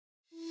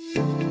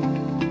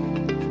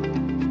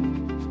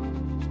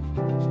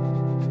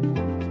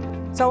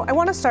So I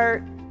want to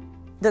start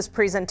this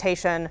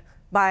presentation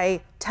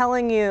by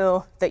telling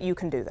you that you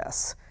can do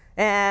this.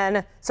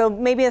 And so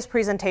maybe this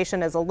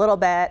presentation is a little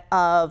bit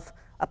of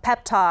a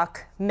pep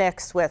talk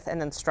mixed with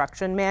an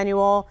instruction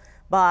manual,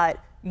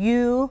 but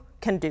you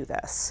can do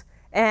this.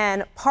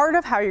 And part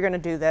of how you're going to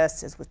do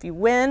this is if you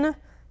win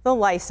the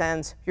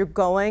license, you're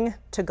going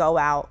to go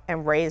out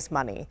and raise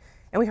money.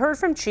 And we heard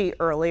from Chi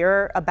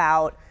earlier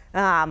about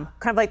kind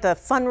of like the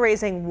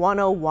fundraising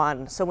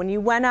 101. So when you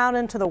went out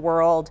into the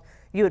world,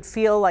 you would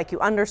feel like you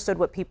understood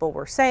what people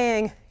were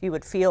saying, you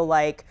would feel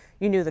like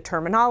you knew the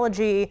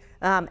terminology,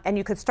 and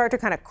you could start to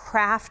kind of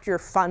craft your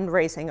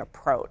fundraising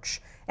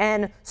approach.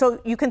 And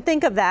so you can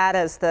think of that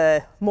as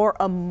the more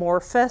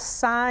amorphous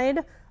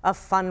side of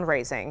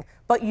fundraising,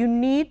 but you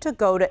need to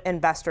go to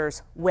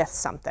investors with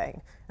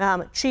something.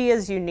 Chi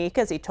is unique,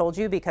 as he told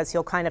you, because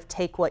he'll kind of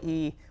take what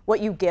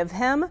you give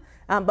him,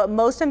 but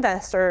most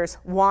investors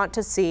want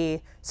to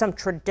see some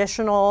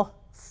traditional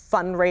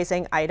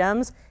fundraising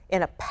items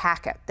in a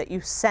packet that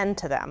you send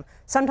to them.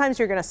 Sometimes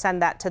you're going to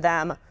send that to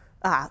them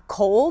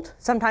cold.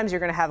 Sometimes you're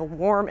going to have a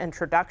warm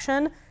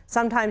introduction.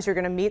 Sometimes you're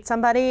going to meet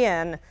somebody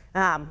and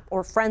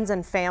or friends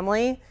and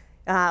family,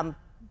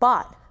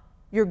 but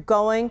you're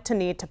going to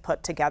need to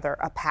put together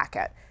a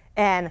packet.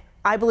 And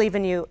I believe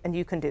in you, and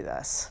you can do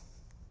this.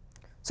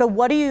 So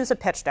what do you use a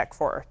pitch deck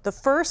for? The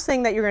first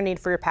thing that you're going to need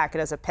for your packet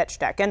is a pitch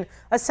deck. And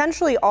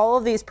essentially all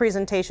of these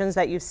presentations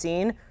that you've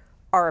seen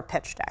are a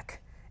pitch deck.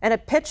 And a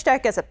pitch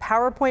deck is a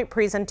PowerPoint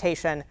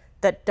presentation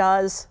that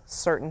does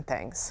certain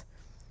things.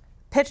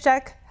 Pitch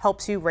deck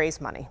helps you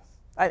raise money.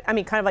 I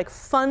mean, kind of like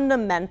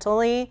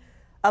fundamentally,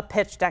 a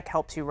pitch deck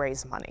helps you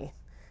raise money.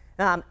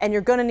 And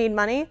you're going to need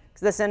money because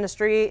this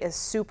industry is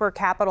super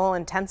capital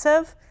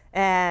intensive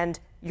and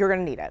you're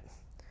going to need it.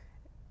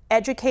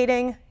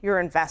 Educating your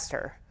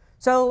investor.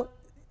 So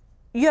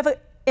you have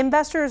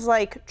investors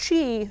like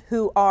Chi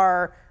who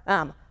are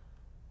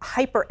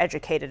hyper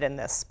educated in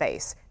this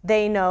space.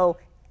 They know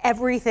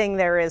everything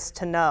there is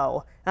to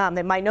know.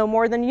 They might know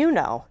more than you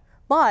know,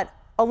 but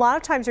a lot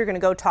of times you're going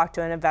to go talk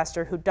to an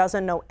investor who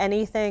doesn't know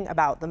anything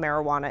about the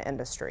marijuana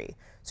industry.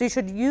 So you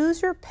should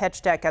use your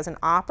pitch deck as an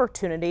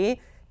opportunity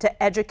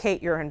to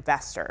educate your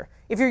investor.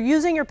 If you're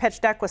using your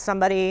pitch deck with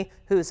somebody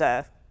who's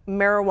a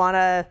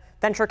marijuana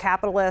venture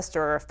capitalist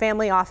or a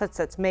family office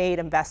that's made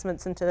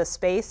investments into the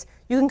space,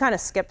 you can kind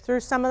of skip through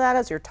some of that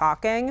as you're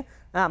talking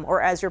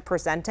or as you're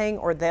presenting,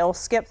 or they'll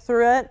skip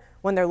through it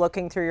when they're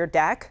looking through your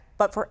deck.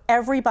 But for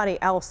everybody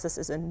else, this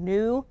is a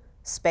new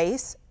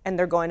space and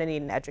they're going to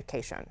need an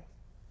education.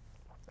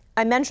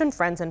 I mentioned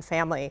friends and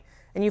family,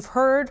 and you've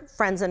heard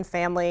friends and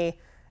family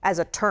as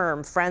a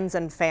term, friends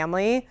and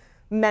family,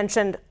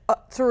 mentioned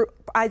through,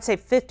 I'd say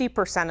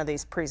 50% of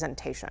these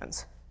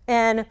presentations.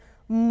 And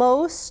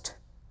most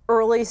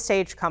early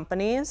stage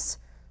companies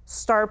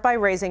start by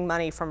raising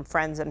money from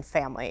friends and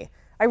family.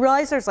 I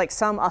realize there's like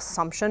some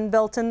assumption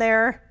built in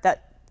there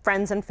that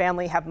friends and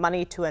family have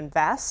money to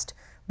invest,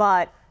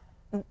 but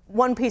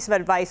one piece of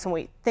advice when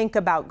we think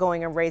about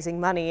going and raising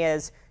money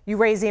is you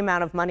raise the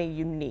amount of money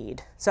you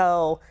need.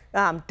 So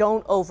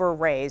don't over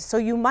raise. So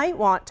you might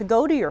want to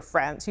go to your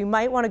friends. You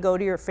might want to go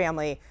to your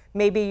family.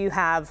 Maybe you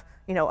have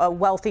a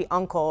wealthy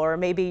uncle, or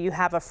maybe you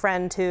have a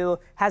friend who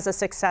has a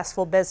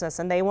successful business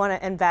and they want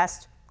to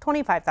invest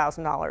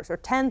 $25,000 or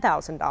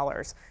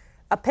 $10,000.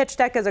 A pitch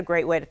deck is a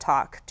great way to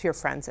talk to your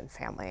friends and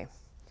family.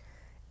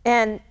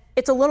 And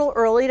it's a little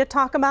early to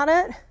talk about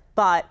it,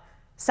 but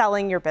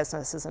selling your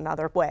business is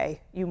another way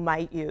you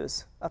might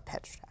use a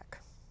pitch deck.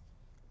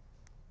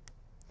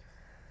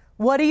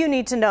 What do you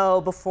need to know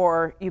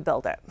before you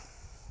build it?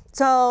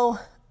 So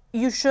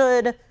you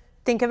should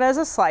think of it as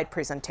a slide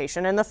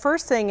presentation. And the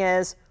first thing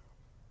is,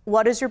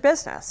 what is your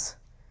business?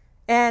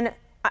 And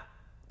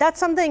that's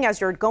something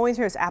as you're going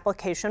through this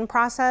application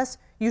process,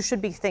 you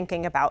should be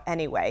thinking about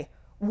anyway.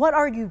 What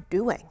are you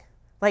doing?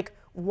 Like,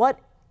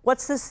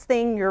 what's this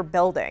thing you're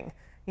building?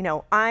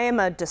 I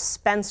am a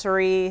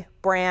dispensary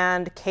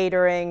brand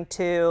catering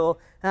to,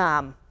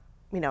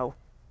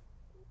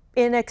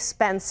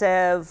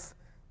 inexpensive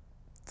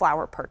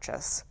flower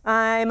purchase.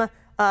 I'm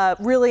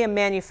really a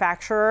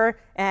manufacturer,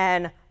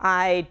 and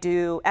I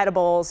do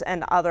edibles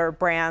and other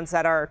brands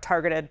that are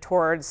targeted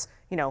towards,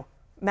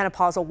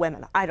 menopausal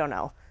women. I don't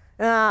know.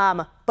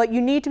 But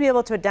you need to be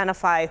able to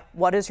identify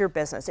what is your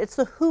business. It's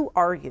the who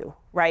are you,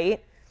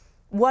 right?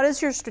 What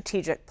is your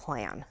strategic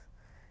plan?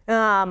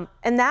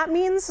 And that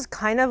means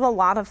kind of a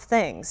lot of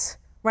things,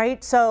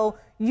 right? So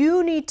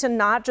you need to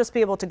not just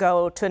be able to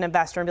go to an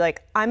investor and be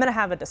like, I'm going to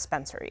have a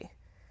dispensary.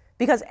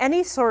 Because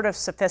any sort of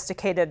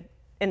sophisticated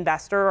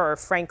investor, or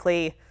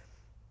frankly,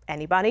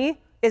 anybody,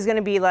 is going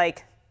to be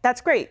like,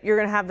 that's great, you're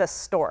going to have this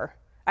store.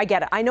 I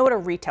get it. I know what a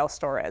retail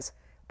store is.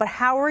 But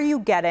how are you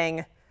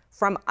getting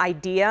from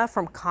idea,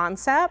 from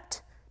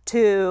concept,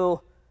 to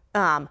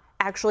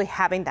actually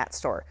having that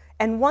store?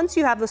 And once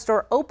you have the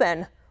store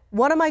open,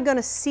 what am I going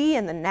to see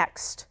in the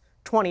next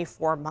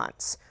 24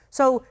 months?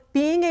 So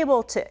being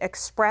able to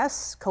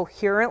express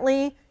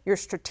coherently your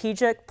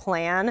strategic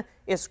plan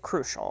is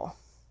crucial.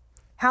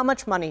 How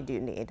much money do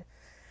you need?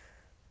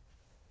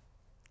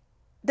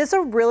 This is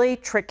a really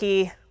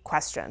tricky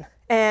question.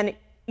 And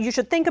you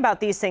should think about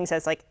these things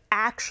as like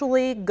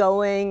actually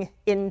going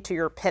into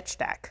your pitch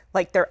deck.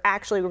 Like we're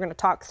going to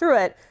talk through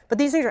it, but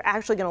these things are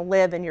actually going to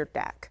live in your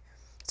deck.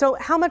 So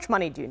how much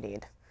money do you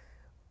need?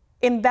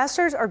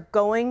 Investors are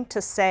going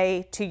to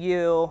say to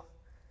you,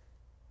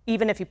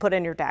 even if you put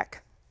in your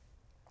deck,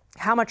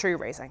 how much are you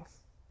raising?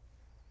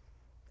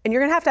 And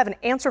you're going to have an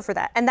answer for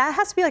that. And that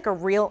has to be like a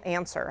real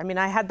answer. I mean,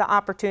 I had the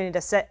opportunity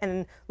to sit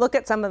and look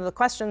at some of the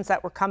questions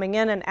that were coming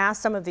in and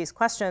ask some of these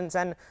questions.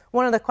 And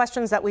one of the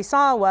questions that we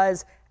saw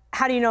was,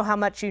 how do you know how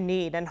much you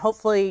need? And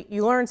hopefully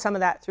you learned some of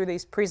that through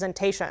these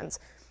presentations.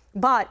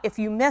 But if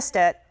you missed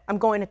it, I'm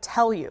going to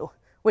tell you,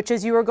 which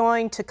is you are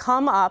going to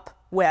come up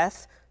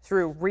with,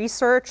 through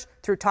research,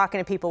 through talking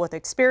to people with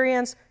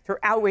experience, through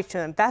outreach to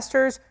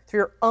investors, through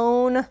your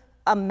own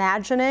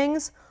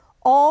imaginings,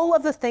 all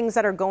of the things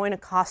that are going to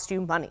cost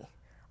you money.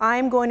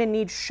 I'm going to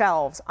need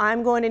shelves.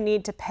 I'm going to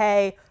need to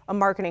pay a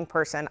marketing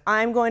person.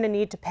 I'm going to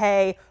need to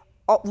pay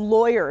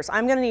lawyers.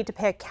 I'm going to need to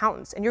pay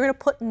accountants. And you're going to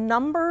put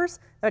numbers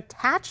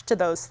attached to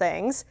those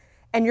things,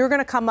 and you're going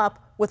to come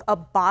up with a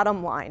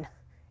bottom line.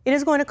 It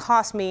is going to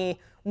cost me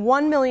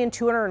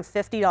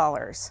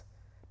 $1,250,000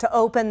 to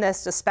open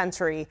this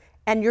dispensary,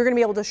 and you're going to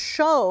be able to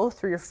show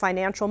through your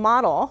financial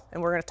model,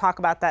 and we're going to talk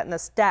about that in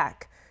this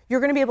deck,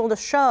 you're going to be able to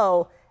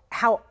show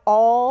how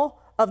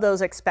all of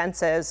those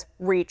expenses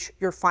reach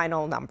your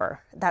final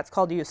number. That's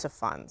called use of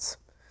funds.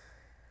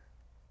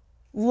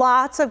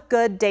 Lots of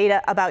good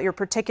data about your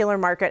particular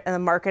market and the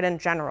market in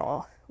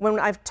general. When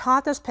I've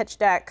taught this pitch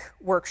deck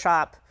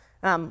workshop,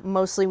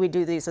 mostly we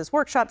do these as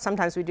workshops,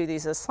 sometimes we do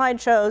these as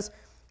slideshows,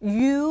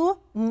 you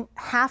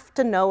have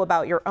to know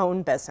about your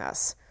own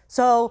business.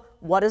 So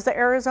what does the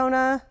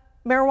Arizona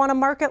marijuana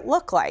market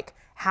look like?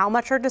 How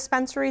much are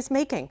dispensaries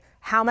making?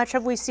 How much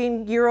have we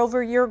seen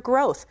year-over-year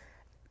growth?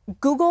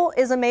 Google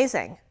is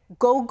amazing.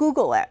 Go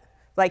Google it.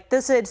 Like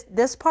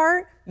this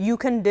part you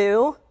can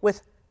do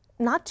with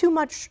not too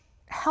much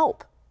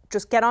help.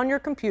 Just get on your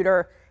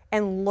computer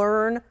and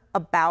learn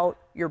about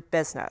your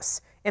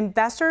business.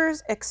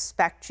 Investors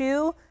expect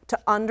you to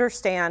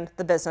understand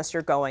the business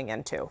you're going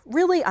into.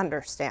 Really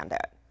understand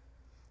it.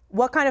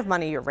 What kind of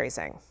money you're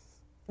raising.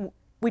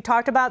 We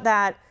talked about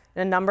that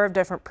in a number of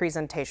different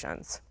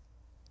presentations.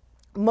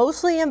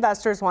 Mostly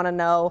investors want to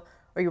know,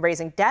 are you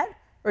raising debt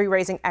or are you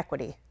raising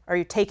equity? Are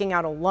you taking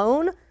out a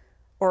loan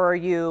or are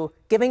you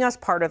giving us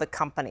part of the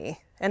company?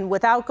 And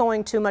without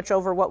going too much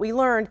over what we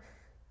learned,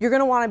 you're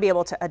going to want to be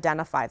able to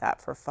identify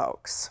that for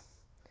folks.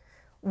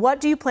 What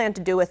do you plan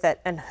to do with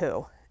it and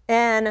who?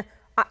 And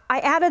I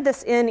added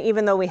this in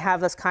even though we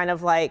have this kind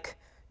of like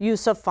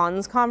use of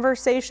funds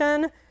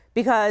conversation,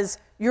 because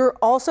you're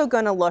also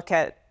going to look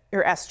at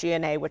your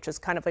SG&A, which is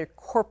kind of like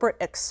corporate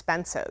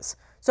expenses.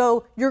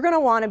 So you're going to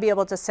want to be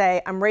able to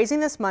say, I'm raising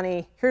this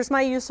money, here's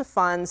my use of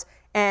funds,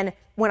 and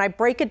when I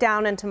break it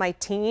down into my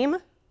team,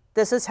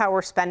 this is how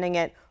we're spending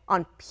it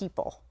on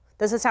people.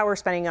 This is how we're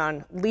spending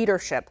on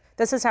leadership.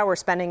 This is how we're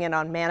spending it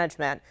on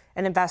management,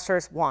 and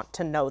investors want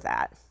to know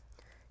that.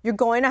 You're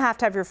going to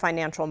have your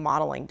financial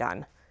modeling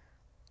done.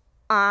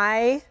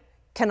 I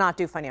cannot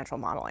do financial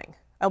modeling.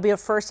 I'll be the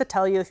first to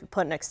tell you, if you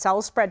put an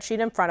Excel spreadsheet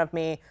in front of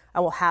me, I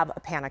will have a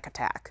panic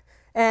attack.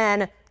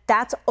 And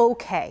that's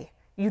okay.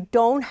 You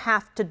don't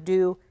have to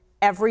do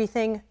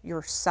everything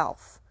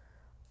yourself.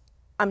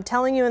 I'm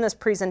telling you in this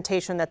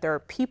presentation that there are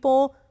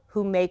people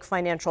who make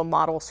financial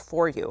models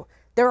for you.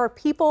 There are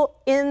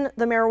people in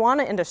the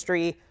marijuana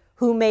industry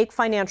who make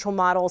financial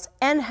models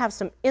and have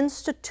some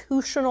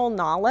institutional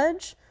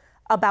knowledge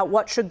about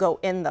what should go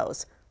in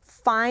those.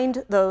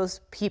 Find those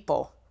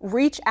people.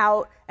 Reach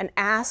out and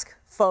ask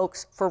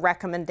folks for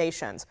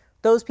recommendations.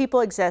 Those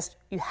people exist.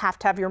 You have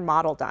to have your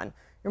model done.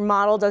 Your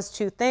model does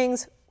two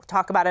things. We'll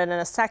talk about it in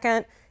a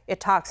second. It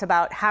talks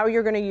about how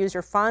you're going to use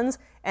your funds,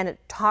 and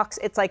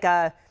it's like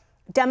a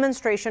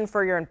demonstration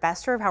for your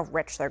investor of how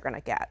rich they're going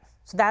to get.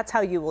 So that's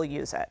how you will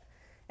use it.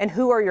 And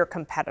who are your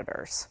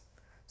competitors?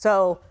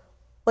 So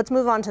let's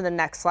move on to the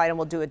next slide and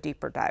we'll do a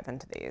deeper dive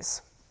into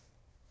these.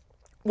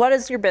 What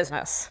is your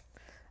business?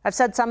 I've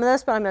said some of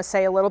this, but I'm going to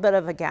say a little bit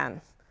of it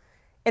again.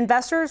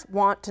 Investors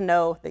want to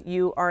know that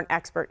you are an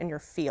expert in your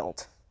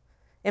field.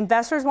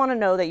 Investors want to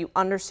know that you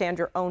understand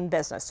your own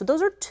business. So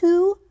those are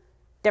two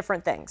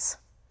different things.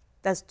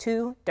 That's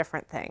two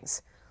different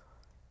things.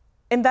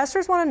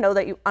 Investors want to know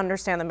that you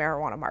understand the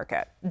marijuana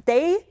market.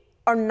 They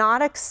are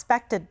not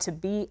expected to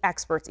be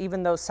experts,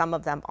 even though some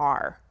of them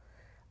are.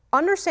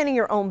 Understanding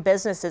your own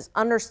business is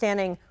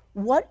understanding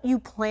what you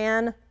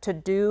plan to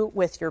do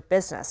with your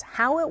business,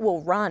 how it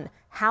will run,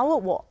 how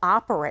it will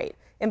operate.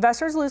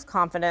 Investors lose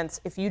confidence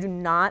if you do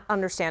not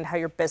understand how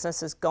your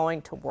business is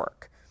going to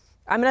work.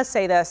 I'm going to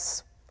say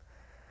this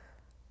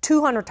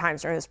 200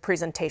 times during this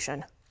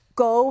presentation.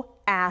 Go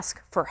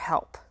ask for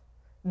help.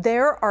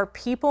 There are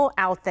people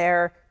out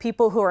there,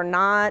 people who are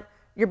not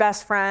your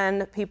best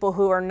friend, people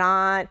who are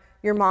not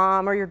your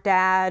mom or your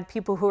dad,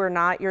 people who are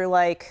not your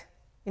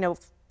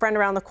friend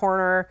around the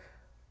corner,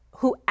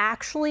 who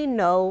actually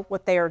know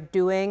what they are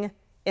doing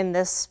in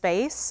this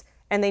space,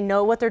 and they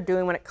know what they're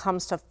doing when it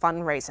comes to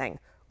fundraising.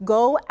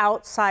 Go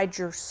outside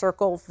your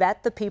circle,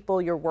 vet the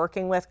people you're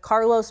working with.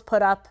 Carlos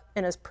put up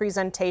in his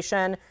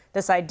presentation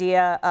this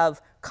idea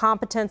of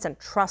competence and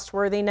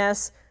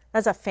trustworthiness.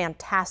 That's a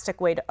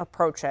fantastic way to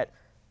approach it.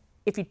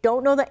 If you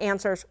don't know the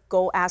answers,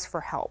 go ask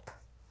for help.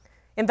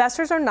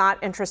 Investors are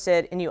not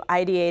interested in you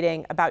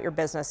ideating about your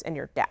business in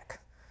your deck.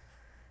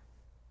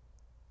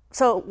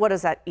 So what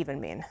does that even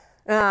mean?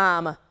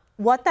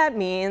 What that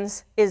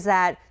means is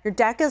that your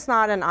deck is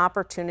not an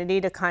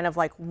opportunity to kind of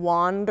like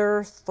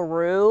wander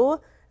through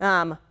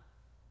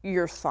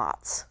your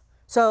thoughts.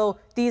 So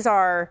these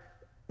are,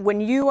 when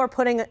you are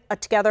putting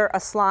together a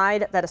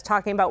slide that is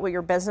talking about what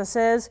your business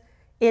is,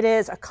 it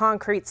is a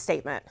concrete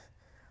statement.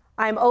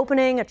 I'm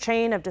opening a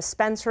chain of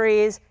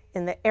dispensaries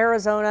in the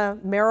Arizona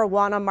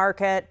marijuana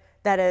market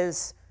that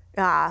is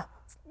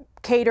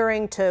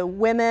catering to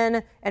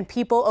women and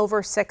people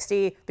over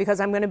 60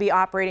 because I'm going to be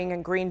operating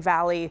in Green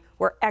Valley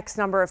where X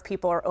number of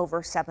people are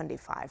over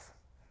 75.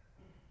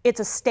 It's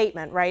a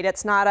statement, right?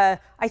 It's not a,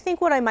 I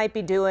think what I might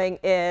be doing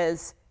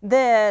is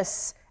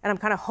this, and I'm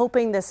kind of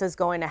hoping this is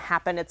going to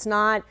happen. It's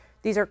not,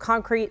 these are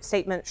concrete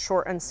statements,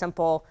 short and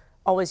simple.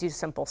 Always use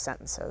simple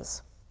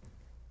sentences.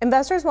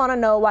 Investors want to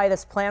know why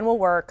this plan will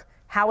work,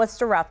 how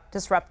it's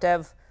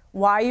disruptive,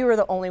 why you are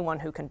the only one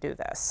who can do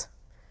this.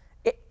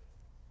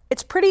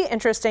 It's pretty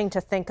interesting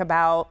to think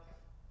about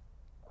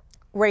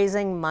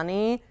raising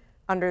money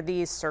under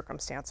these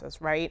circumstances,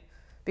 right?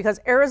 Because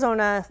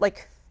Arizona,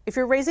 like if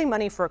you're raising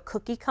money for a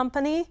cookie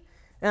company,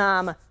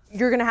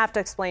 you're gonna have to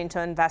explain to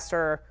an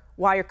investor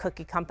why your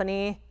cookie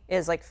company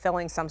is like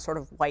filling some sort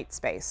of white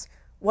space.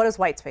 What does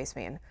white space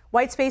mean?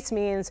 White space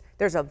means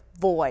there's a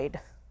void,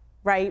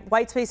 right?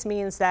 White space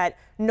means that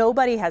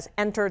nobody has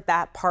entered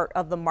that part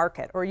of the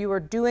market, or you are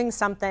doing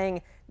something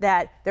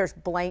that there's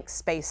blank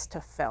space to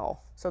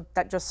fill. So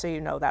that, just so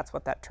you know, that's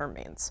what that term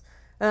means.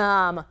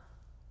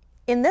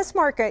 In this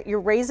market, you're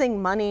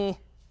raising money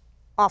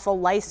off a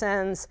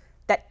license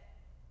that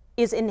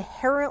is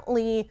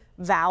inherently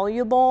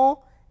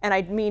valuable, and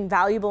I mean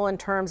valuable in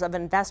terms of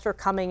investor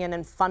coming in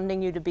and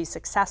funding you to be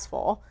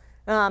successful.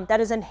 That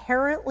is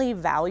inherently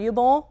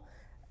valuable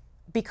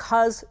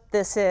because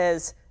this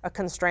is a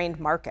constrained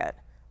market,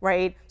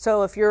 right?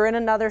 So if you're in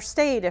another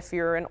state, if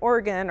you're in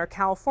Oregon or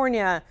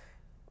California,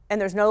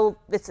 and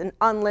it's an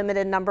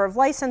unlimited number of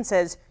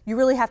licenses, you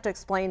really have to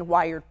explain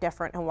why you're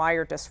different and why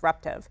you're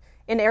disruptive.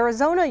 In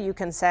Arizona, you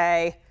can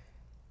say,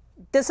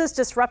 this is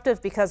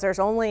disruptive because there's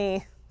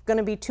only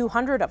gonna be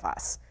 200 of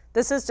us.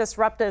 This is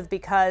disruptive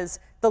because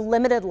the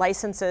limited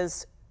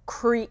licenses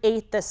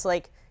create this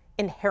like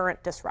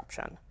inherent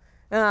disruption.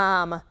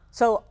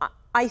 So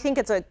I think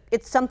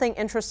it's something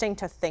interesting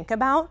to think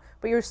about,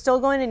 but you're still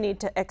going to need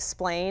to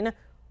explain,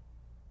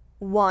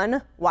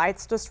 one, why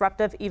it's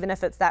disruptive, even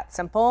if it's that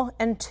simple,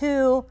 and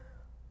two,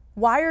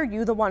 why are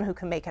you the one who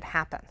can make it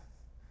happen?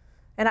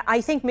 And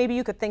I think maybe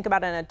you could think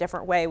about it in a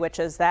different way, which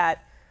is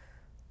that,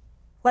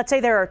 let's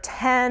say there are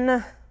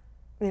 10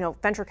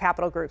 venture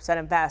capital groups that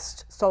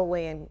invest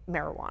solely in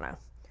marijuana,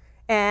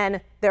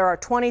 and there are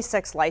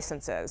 26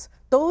 licenses.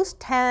 Those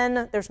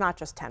 10, there's not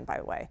just 10, by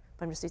the way,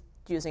 but I'm just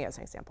using it as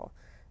an example.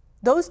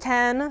 Those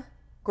 10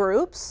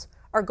 groups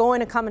are going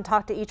to come and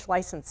talk to each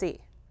licensee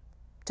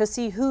to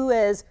see who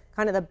is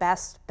kind of the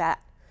best bet.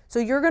 So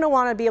you're going to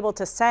want to be able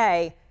to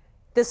say,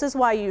 this is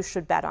why you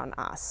should bet on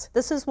us.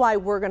 This is why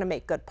we're going to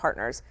make good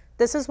partners.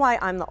 This is why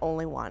I'm the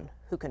only one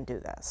who can do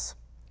this.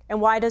 And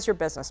why does your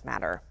business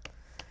matter?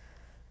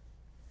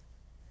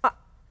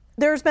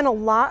 There's been a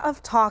lot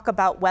of talk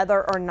about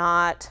whether or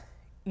not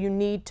you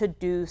need to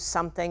do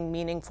something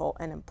meaningful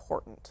and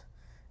important.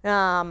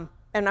 And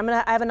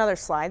I have another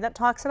slide that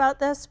talks about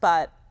this,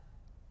 but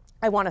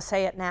I want to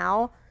say it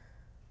now.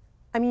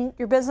 I mean,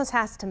 your business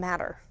has to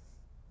matter.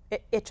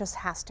 It just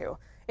has to.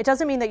 It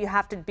doesn't mean that you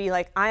have to be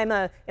like, I'm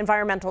an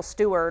environmental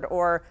steward,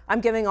 or I'm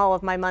giving all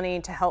of my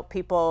money to help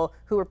people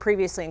who were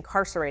previously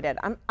incarcerated.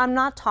 I'm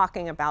not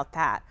talking about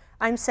that.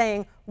 I'm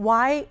saying,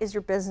 why is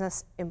your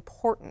business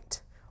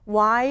important?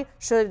 Why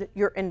should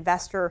your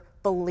investor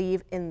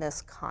believe in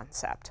this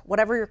concept,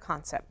 whatever your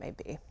concept may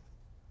be?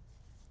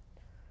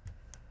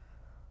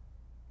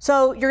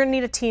 So you're gonna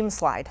need a team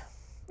slide.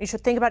 You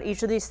should think about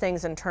each of these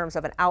things in terms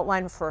of an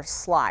outline for a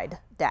slide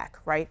deck,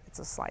 right? It's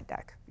a slide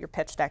deck. Your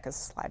pitch deck is a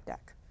slide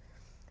deck.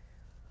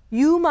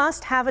 You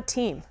must have a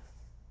team.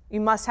 You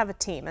must have a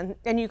team.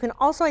 And you can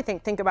also, I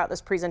think about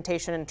this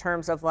presentation in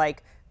terms of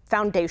like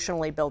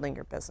foundationally building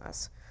your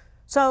business.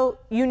 So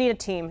you need a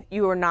team.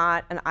 You are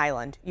not an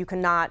island. You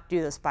cannot do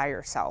this by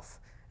yourself.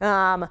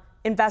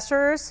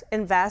 Investors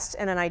invest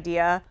in an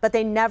idea, but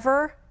they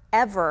never,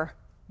 ever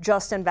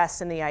just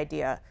invest in the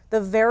idea. The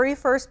very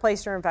first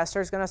place your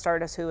investor is going to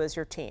start is who is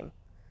your team.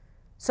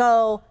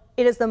 So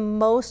it is the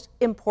most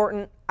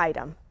important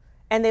item.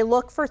 And they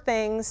look for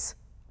things,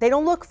 they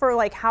don't look for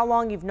like how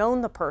long you've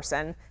known the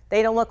person.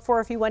 They don't look for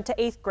if you went to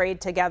 8th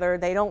grade together.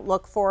 They don't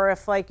look for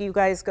if like you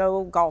guys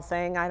go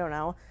golfing, I don't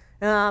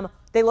know.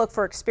 They look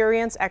for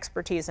experience,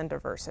 expertise, and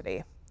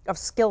diversity of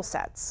skill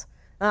sets.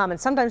 And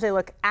sometimes they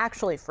look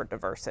actually for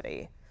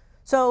diversity.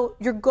 So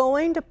you're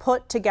going to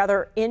put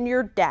together in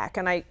your deck,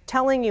 and I'm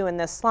telling you in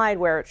this slide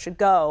where it should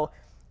go,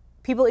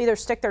 people either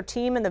stick their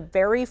team in the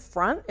very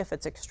front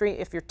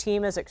if your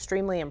team is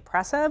extremely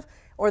impressive,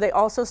 or they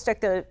also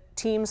stick the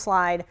team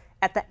slide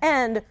at the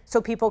end so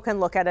people can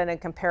look at it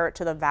and compare it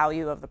to the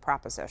value of the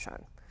proposition.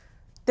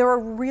 There are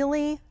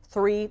really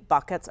 3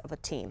 buckets of a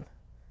team.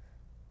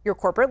 Your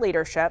corporate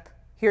leadership,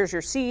 here's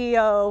your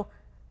CEO,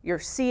 your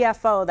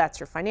CFO, that's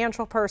your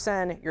financial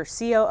person, your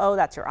COO,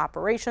 that's your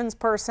operations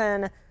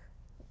person.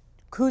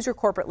 Who's your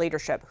corporate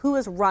leadership? Who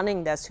is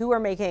running this? Who are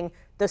making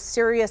the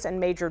serious and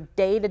major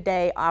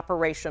day-to-day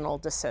operational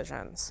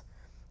decisions?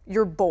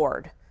 Your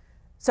board.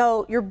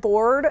 So your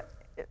board,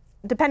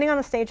 depending on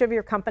the stage of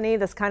your company,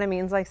 this kind of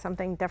means like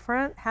something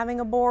different,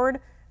 having a board.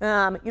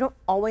 You don't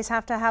always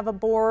have to have a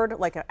board,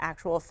 like an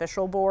actual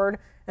official board.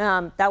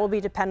 That will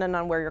be dependent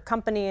on where your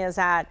company is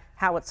at,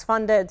 how it's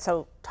funded,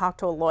 so talk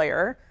to a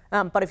lawyer.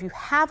 But if you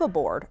have a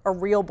board, a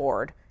real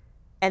board,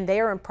 and they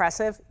are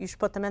impressive, you should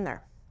put them in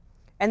there.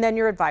 And then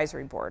your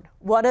advisory board.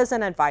 What is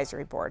an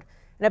advisory board?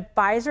 An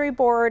advisory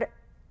board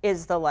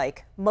is the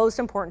most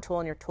important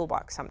tool in your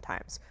toolbox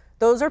sometimes.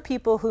 Those are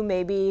people who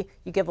maybe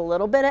you give a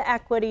little bit of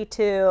equity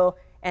to,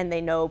 and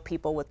they know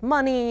people with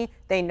money,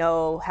 they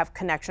have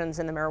connections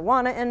in the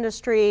marijuana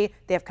industry,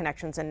 they have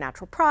connections in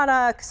natural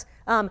products,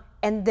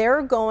 and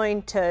they're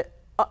going to,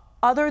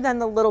 other than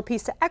the little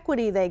piece of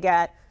equity they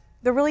get,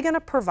 they're really gonna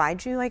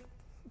provide you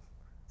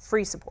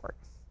free support,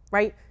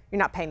 right? You're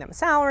not paying them a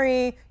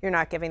salary, you're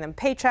not giving them a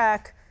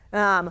paycheck,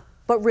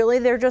 but really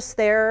they're just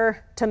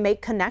there to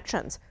make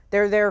connections.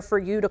 They're there for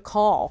you to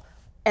call,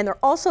 and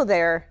they're also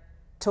there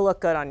to look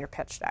good on your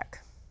pitch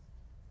deck.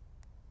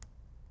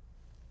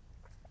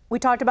 We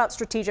talked about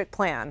strategic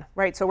plan,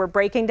 right? So we're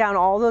breaking down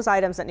all those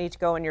items that need to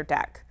go in your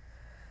deck.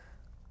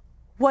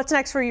 What's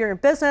next for your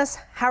business?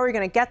 How are you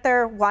gonna get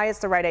there? Why is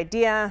the right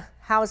idea?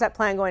 How is that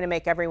plan going to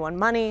make everyone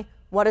money?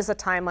 What is the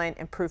timeline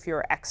and proof you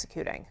are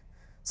executing?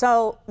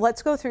 So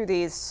let's go through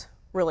these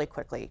really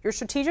quickly. Your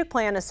strategic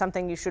plan is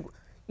something you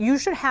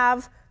should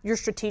have your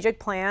strategic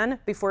plan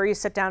before you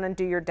sit down and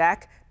do your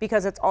deck,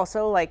 because it's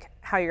also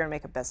how you're gonna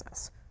make a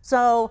business.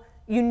 So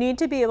you need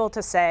to be able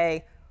to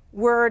say,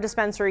 we're a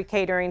dispensary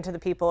catering to the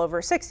people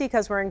over 60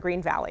 because we're in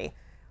Green Valley.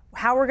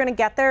 How we're gonna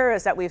get there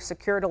is that we've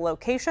secured a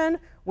location,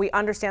 we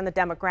understand the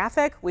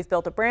demographic, we've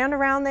built a brand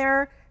around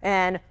there,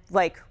 and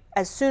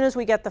as soon as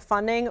we get the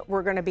funding,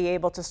 we're gonna be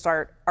able to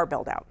start our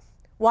build out.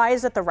 Why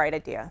is it the right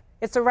idea?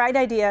 It's the right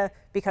idea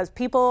because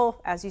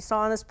people, as you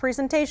saw in this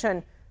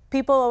presentation,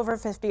 people over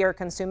 50 are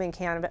consuming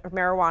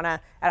marijuana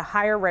at a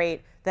higher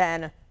rate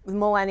than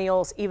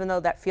millennials, even though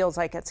that feels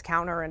like it's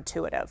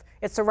counterintuitive.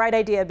 It's the right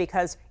idea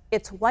because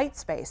it's white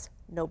space.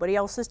 Nobody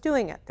else is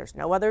doing it. There's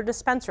no other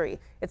dispensary.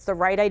 It's the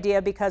right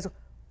idea because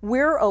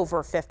we're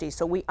over 50,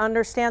 so we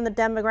understand the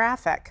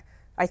demographic.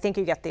 I think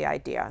you get the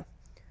idea.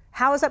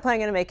 How is that plan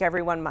gonna make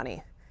everyone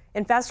money?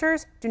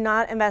 Investors do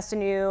not invest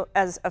in you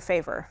as a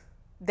favor.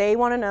 They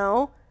wanna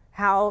know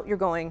how you're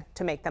going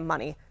to make them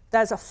money.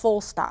 That's a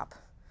full stop.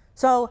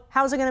 So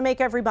how's it gonna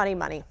make everybody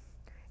money?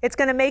 It's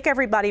gonna make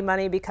everybody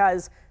money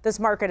because this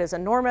market is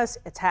enormous.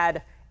 It's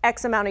had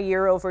X amount of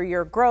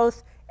year-over-year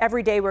growth.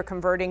 Every day we're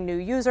converting new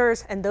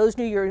users, and those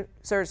new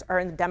users are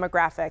in the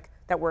demographic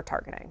that we're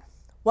targeting.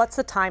 What's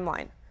the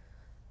timeline?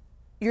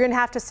 You're gonna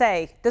have to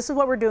say, this is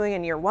what we're doing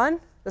in year 1,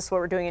 this is what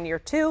we're doing in year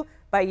 2.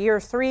 By year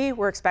 3,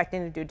 we're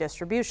expecting to do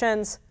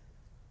distributions.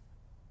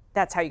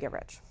 That's how you get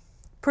rich.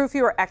 Proof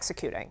you are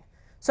executing.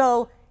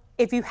 So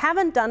if you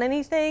haven't done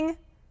anything,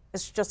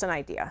 it's just an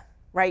idea,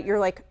 right?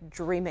 You're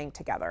dreaming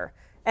together.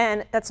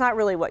 And that's not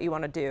really what you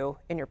want to do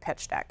in your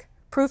pitch deck.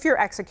 Proof you're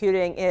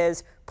executing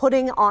is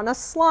putting on a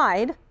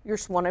slide,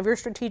 one of your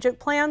strategic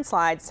plan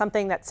slides,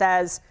 something that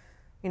says,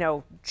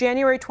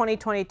 January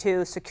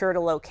 2022 secured a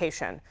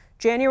location.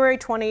 January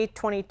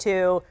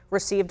 2022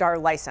 received our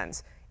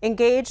license.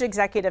 Engaged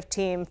executive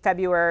team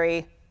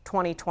February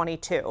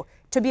 2022.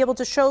 To be able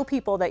to show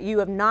people that you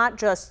have not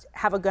just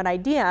have a good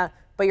idea,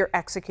 but you're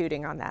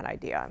executing on that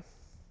idea.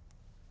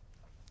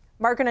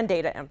 Market and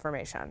data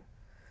information.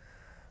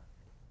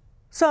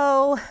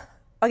 So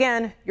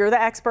again, you're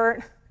the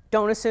expert.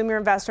 Don't assume your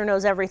investor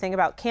knows everything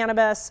about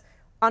cannabis.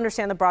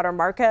 Understand the broader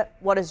market.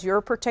 What is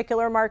your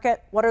particular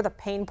market? What are the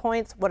pain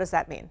points? What does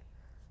that mean?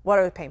 What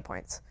are the pain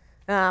points?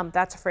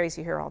 That's a phrase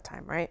you hear all the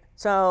time, right?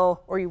 So,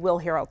 or you will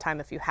hear all the time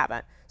if you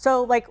haven't.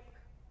 So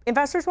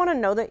investors want to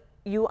know that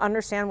you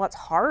understand what's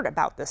hard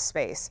about this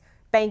space.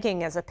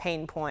 Banking is a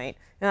pain point.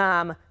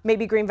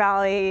 Maybe Green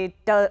Valley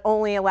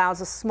only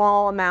allows a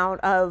small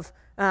amount of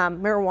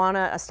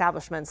marijuana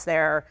establishments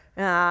there.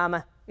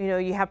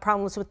 You have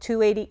problems with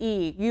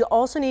 280E. You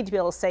also need to be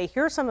able to say,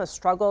 here are some of the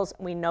struggles,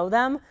 we know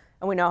them,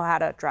 and we know how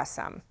to address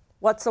them.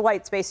 What's the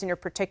white space in your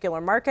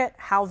particular market?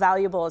 How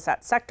valuable is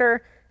that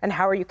sector? And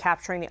how are you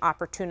capturing the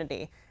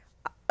opportunity?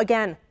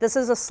 Again, this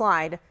is a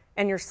slide,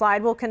 and your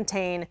slide will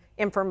contain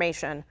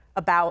information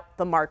about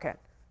the market.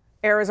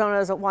 Arizona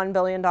is a $1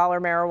 billion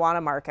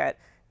marijuana market.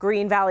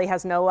 Green Valley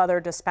has no other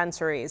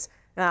dispensaries.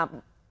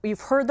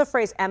 You've heard the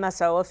phrase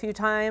MSO a few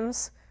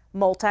times,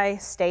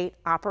 multi-state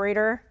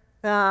operator.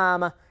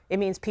 It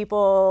means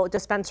people,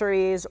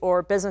 dispensaries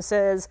or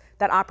businesses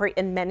that operate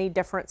in many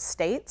different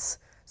states.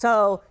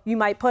 So you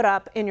might put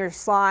up in your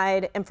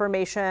slide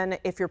information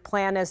if your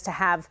plan is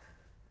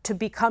to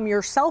become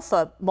yourself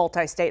a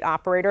multi-state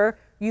operator,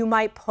 you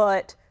might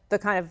put the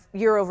kind of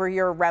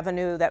year-over-year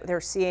revenue that they're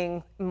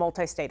seeing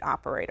multi-state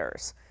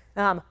operators.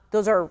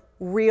 Those are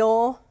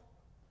real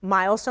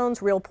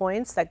milestones, real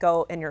points that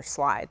go in your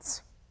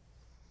slides.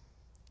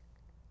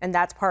 And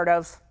that's part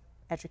of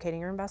educating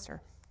your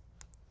investor.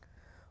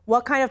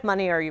 What kind of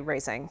money are you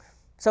raising?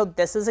 So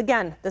this is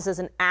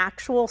an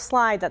actual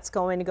slide that's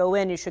going to go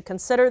in. You should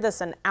consider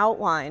this an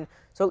outline.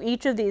 So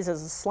each of these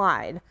is a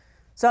slide.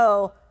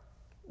 So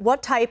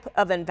what type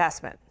of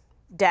investment?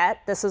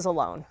 Debt, this is a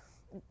loan.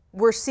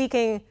 We're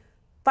seeking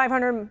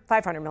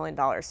 $500 million.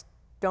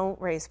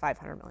 Don't raise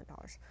 $500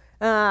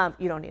 million.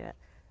 You don't need it.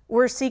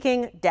 We're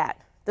seeking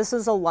debt. This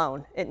is a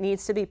loan. It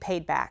needs to be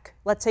paid back.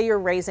 Let's say you're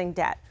raising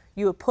debt.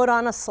 You would put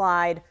on a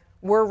slide,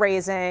 we're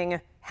raising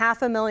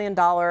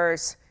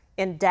 $500,000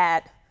 in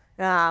debt.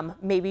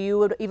 Maybe you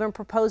would even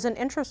propose an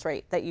interest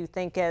rate that you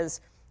think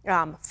is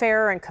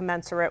fair and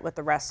commensurate with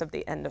the rest of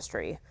the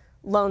industry.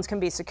 Loans can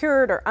be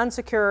secured or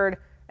unsecured,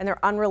 and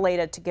they're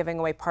unrelated to giving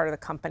away part of the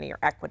company or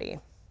equity.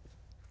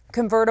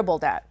 Convertible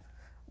debt.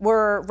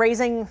 We're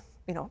raising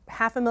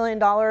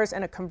 $500,000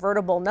 in a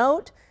convertible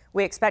note.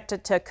 We expect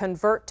it to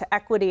convert to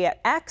equity at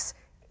X.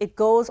 It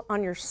goes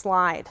on your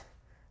slide.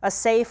 A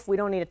SAFE, we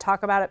don't need to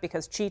talk about it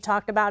because Chi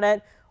talked about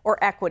it,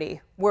 or equity.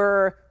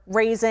 We're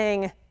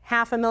raising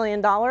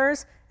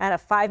 $500,000 at a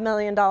 $5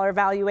 million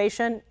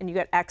valuation, and you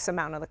get X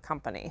amount of the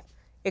company.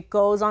 It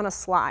goes on a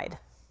slide.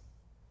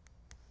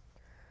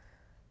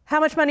 How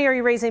much money are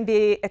you raising?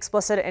 Be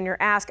explicit in your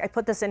ask. I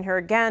put this in here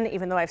again,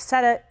 even though I've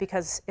said it,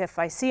 because if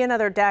I see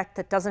another deck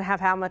that doesn't have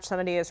how much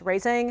somebody is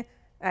raising,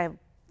 I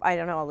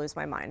don't know, I'll lose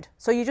my mind.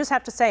 So you just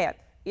have to say it.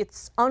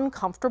 It's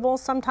uncomfortable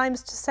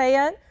sometimes to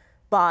say it,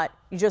 but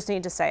you just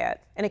need to say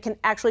it. And it can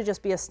actually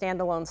just be a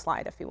standalone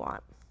slide if you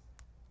want.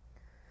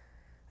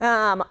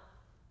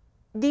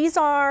 These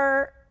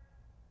are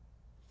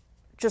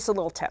just a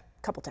little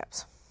couple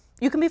tips.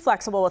 You can be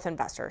flexible with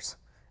investors.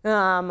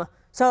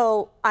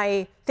 So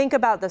I think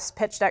about this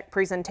pitch deck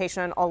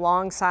presentation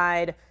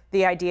alongside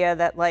the idea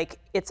that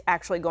it's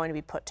actually going to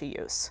be put to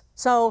use.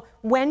 So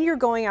when you're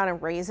going out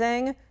and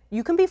raising,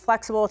 you can be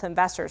flexible with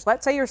investors.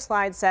 Let's say your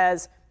slide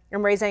says,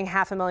 I'm raising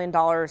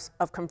 $500,000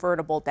 of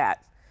convertible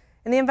debt.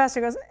 And the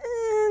investor goes,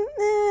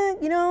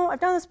 I've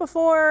done this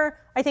before.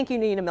 I think you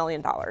need $1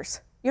 million.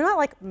 You're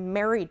not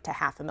married to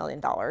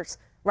 $500,000,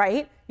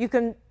 right? You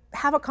can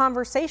have a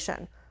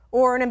conversation.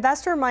 Or an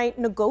investor might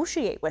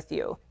negotiate with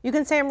you. You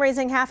can say, I'm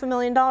raising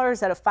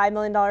 $500,000 at a $5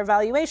 million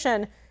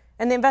valuation,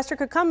 and the investor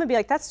could come and be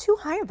like, that's too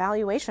high a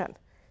valuation.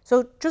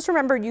 So just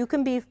remember, you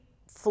can be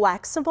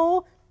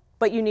flexible,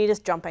 but you need a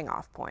jumping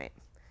off point.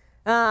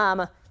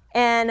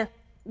 And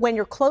when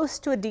you're close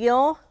to a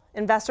deal,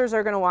 investors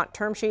are gonna want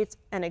term sheets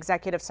and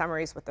executive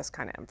summaries with this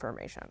kind of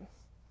information.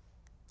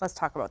 Let's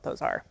talk about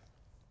those are.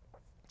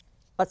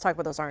 Let's talk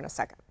about those are in a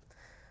second.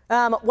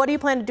 What do you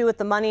plan to do with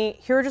the money?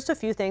 Here are just a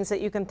few things that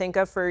you can think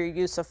of for your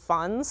use of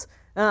funds.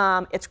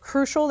 It's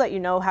crucial that you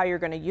know how you're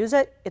going to use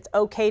it. It's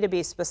okay to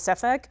be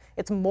specific.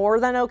 It's more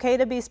than okay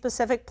to be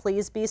specific.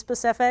 Please be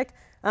specific.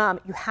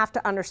 You have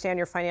to understand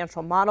your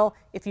financial model.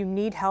 If you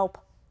need help,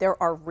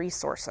 there are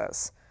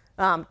resources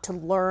to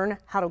learn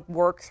how to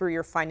work through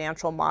your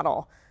financial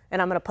model.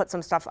 And I'm going to put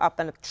some stuff up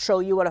and show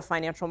you what a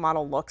financial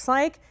model looks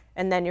like,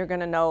 and then you're going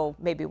to know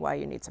maybe why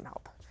you need some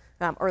help,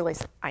 or at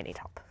least I need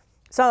help.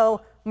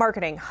 So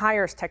marketing,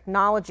 hires,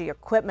 technology,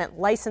 equipment,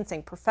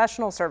 licensing,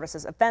 professional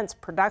services, events,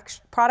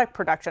 product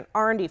production,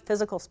 R&D,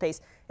 physical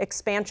space,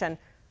 expansion.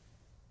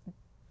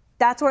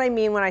 That's what I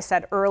mean when I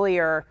said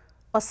earlier,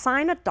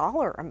 assign a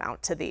dollar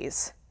amount to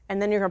these,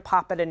 and then you're gonna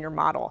pop it in your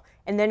model.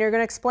 And then you're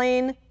gonna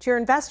explain to your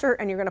investor,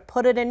 and you're gonna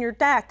put it in your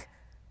deck,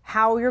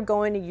 how you're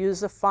going to use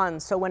the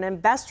funds. So when an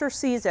investor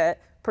sees it,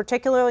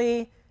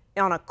 particularly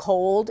on a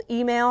cold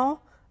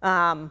email,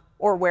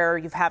 or where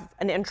you have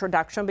an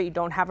introduction but you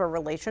don't have a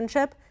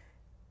relationship,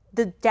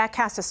 the deck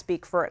has to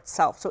speak for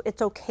itself. So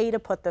it's okay to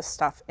put this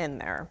stuff in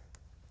there.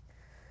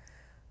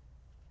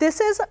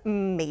 This is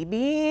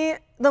maybe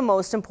the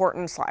most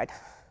important slide.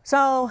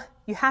 So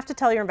you have to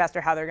tell your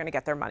investor how they're going to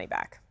get their money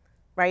back,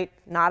 right?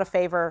 Not a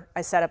favor.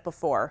 I said it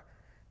before.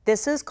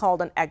 This is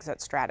called an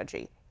exit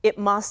strategy. It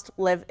must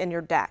live in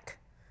your deck.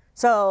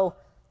 So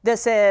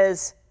this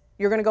is,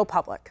 you're going to go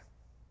public.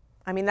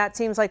 I mean, that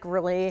seems like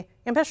really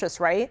ambitious,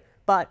 right?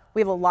 But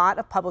we have a lot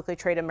of publicly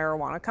traded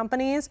marijuana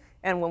companies,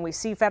 and when we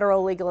see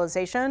federal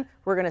legalization,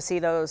 we're going to see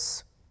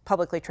those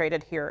publicly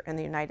traded here in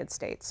the United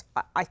States.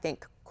 I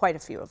think quite a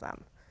few of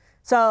them.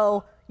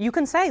 So you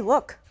can say,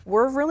 look,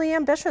 we're really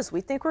ambitious.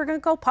 We think we're going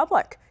to go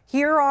public.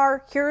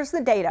 Here's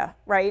the data,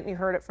 right? And you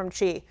heard it from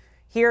Chi.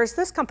 Here's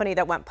this company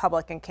that went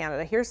public in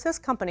Canada. Here's this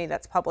company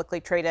that's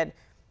publicly traded.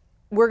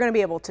 We're going to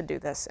be able to do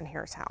this, and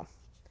here's how.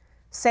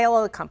 Sale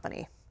of the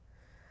company.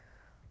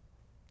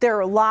 There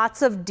are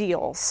lots of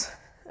deals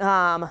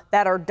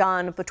that are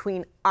done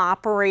between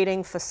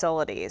operating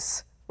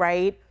facilities,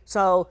 right?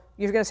 So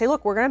you're going to say,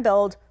 look, we're going to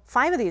build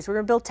 5 of these. We're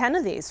going to build 10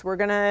 of these. We're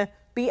going to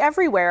be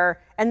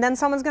everywhere. And then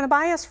someone's going to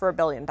buy us for $1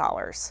 billion.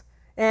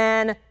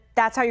 And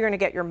that's how you're going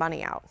to get your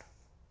money out.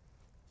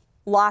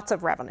 Lots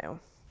of revenue.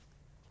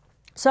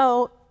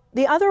 So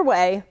the other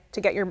way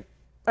to get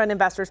an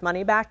investor's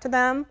money back to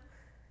them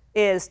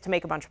is to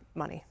make a bunch of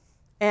money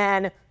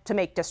and to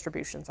make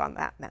distributions on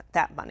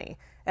that money.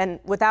 And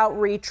without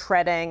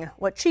retreading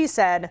what she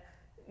said,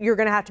 you're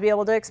going to have to be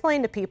able to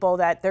explain to people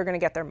that they're going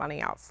to get their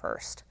money out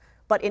first.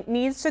 But it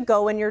needs to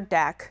go in your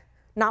deck,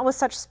 not with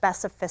such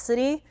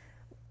specificity,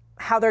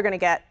 how they're going to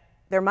get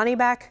their money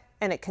back,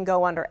 and it can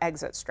go under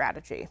exit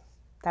strategy.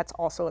 That's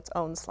also its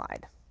own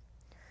slide.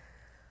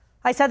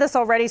 I said this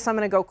already, so I'm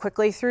going to go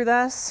quickly through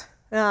this.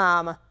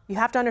 You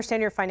have to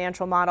understand your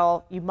financial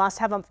model. You must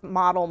have a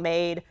model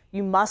made.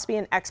 You must be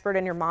an expert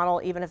in your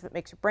model, even if it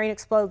makes your brain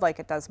explode like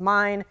it does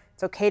mine.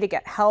 It's okay to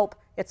get help.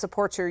 It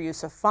supports your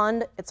use of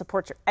fund. It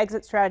supports your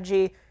exit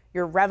strategy,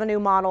 your revenue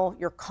model,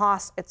 your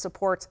costs. It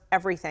supports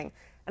everything.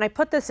 And I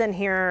put this in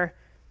here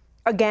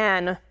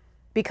again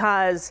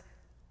because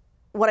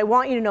what I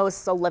want you to know is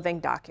it's a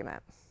living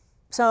document.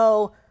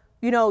 So,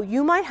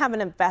 you might have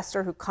an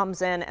investor who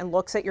comes in and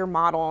looks at your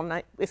model,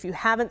 and if you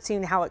haven't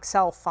seen how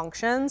Excel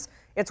functions,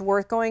 it's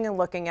worth going and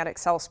looking at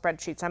Excel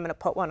spreadsheets. I'm going to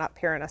put one up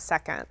here in a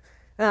second.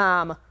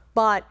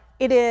 But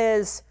it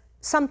is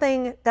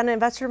something that an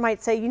investor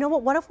might say,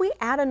 what if we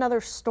add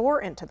another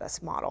store into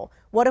this model?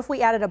 What if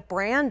we added a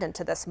brand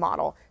into this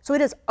model? So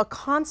it is a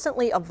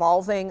constantly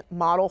evolving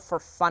model for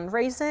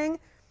fundraising,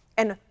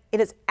 and it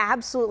is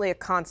absolutely a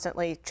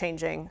constantly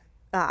changing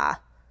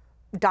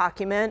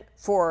document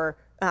for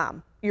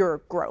your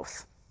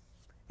growth.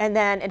 And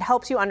then it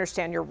helps you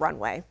understand your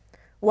runway.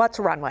 What's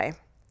runway?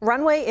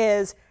 Runway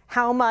is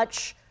how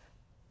much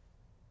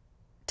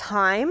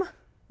time,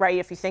 right?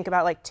 If you think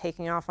about like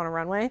taking off on a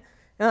runway,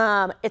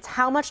 it's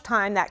how much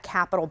time that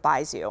capital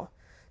buys you.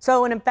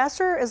 So an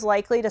investor is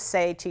likely to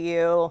say to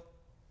you,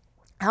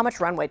 how much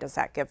runway does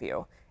that give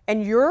you?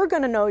 And you're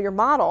going to know your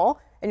model,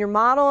 and your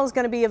model is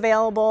going to be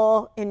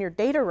available in your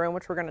data room,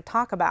 which we're going to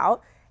talk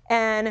about.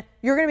 And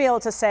you're going to be able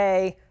to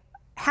say,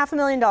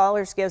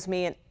 $500,000 gives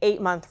me an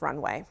 8-month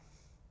runway.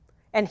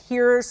 And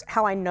here's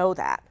how I know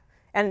that.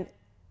 And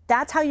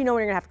that's how you know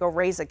when you're going to have to go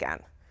raise again.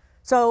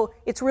 So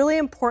it's really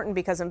important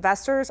because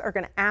investors are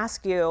going to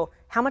ask you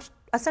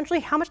essentially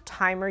how much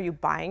time are you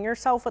buying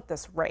yourself with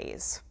this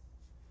raise?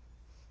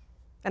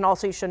 And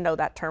also you should know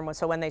that term,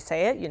 so when they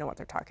say it, you know what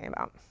they're talking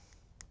about.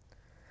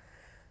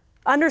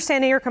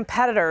 Understanding your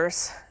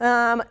competitors.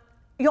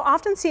 You'll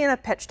often see in a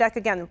pitch deck,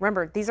 again,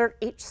 remember, these are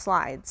H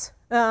slides.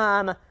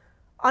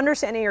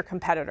 Understanding your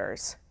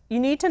competitors. You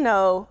need to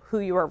know who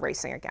you are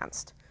racing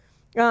against.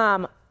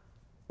 When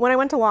I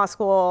went to law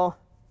school,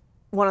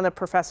 one of the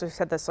professors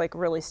said this like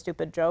really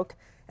stupid joke,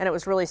 and it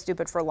was really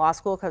stupid for law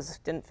school because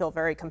it didn't feel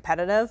very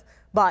competitive,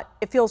 but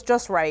it feels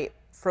just right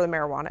for the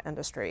marijuana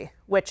industry,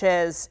 which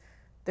is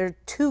there are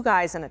 2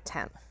 guys in a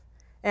tent,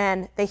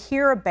 and they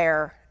hear a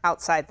bear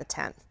outside the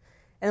tent,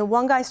 and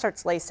one guy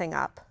starts lacing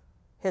up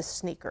his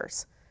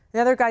sneakers.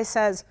 The other guy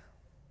says,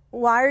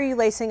 why are you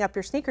lacing up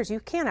your sneakers? You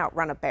can't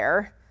outrun a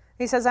bear.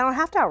 He says, I don't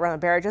have to outrun a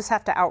bear, I just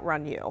have to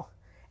outrun you.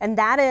 And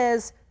that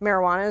is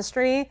marijuana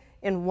industry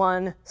in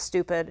one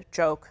stupid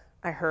joke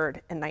I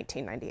heard in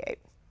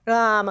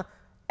 1998.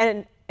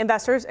 And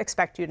investors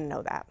expect you to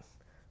know that.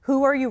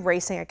 Who are you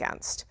racing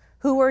against?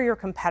 Who are your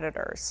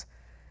competitors?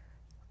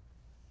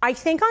 I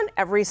think on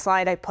every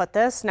slide I put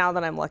this, now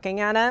that I'm looking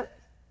at it,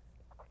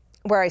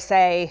 where I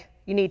say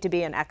you need to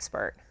be an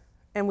expert.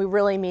 And we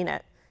really mean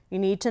it. You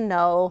need to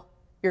know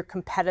your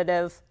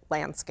competitive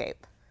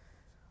landscape.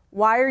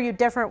 Why are you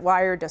different?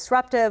 Why are you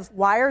disruptive?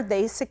 Why are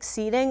they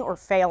succeeding or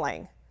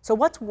failing? So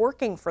what's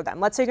working for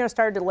them? Let's say you're going to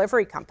start a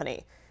delivery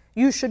company.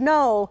 You should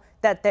know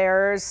that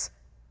there's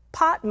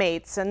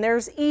Potmates and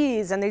there's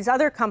Ease and these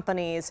other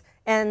companies,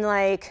 and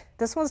like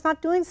this one's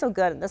not doing so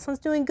good and this one's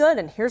doing good,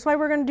 and here's why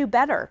we're going to do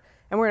better.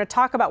 And we're going to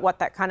talk about what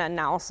that kind of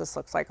analysis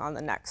looks like on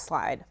the next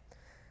slide.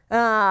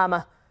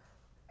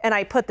 And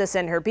I put this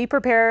in here. Be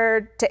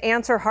prepared to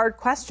answer hard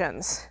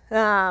questions.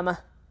 I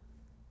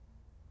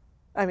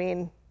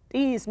mean,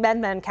 Ease,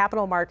 MedMen,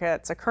 Capital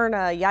Markets,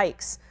 Akerna,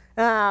 yikes.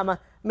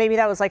 Maybe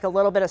that was like a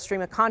little bit of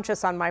stream of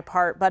conscious on my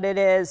part, but it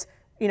is,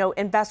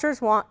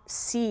 investors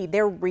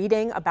they're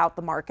reading about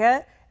the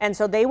market, and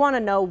so they want to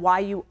know why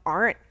you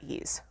aren't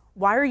Ease.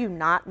 Why are you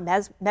not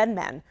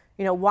MedMen?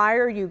 Why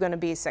are you going to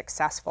be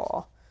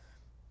successful?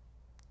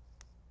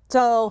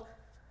 So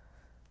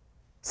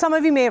some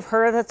of you may have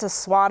heard that's a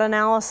SWOT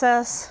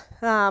analysis.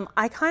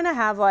 I kind of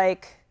have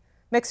like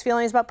mixed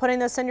feelings about putting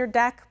this in your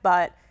deck,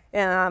 but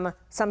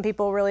some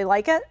people really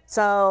like it.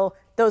 So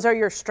those are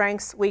your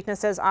strengths,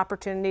 weaknesses,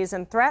 opportunities,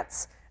 and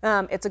threats.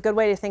 It's a good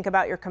way to think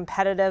about your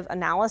competitive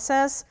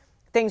analysis,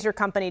 things your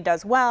company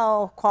does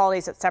well,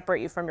 qualities that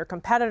separate you from your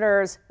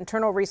competitors,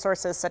 internal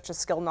resources such as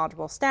skilled,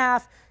 knowledgeable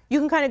staff. You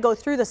can kind of go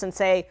through this and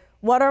say,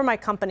 what are my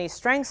company's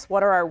strengths?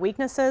 What are our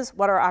weaknesses?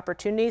 What are our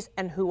opportunities?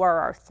 And who are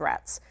our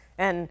threats?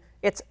 And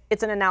it's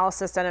an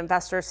analysis that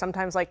investors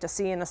sometimes like to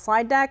see in a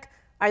slide deck.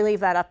 I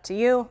leave that up to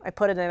you. I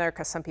put it in there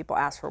because some people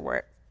ask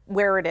for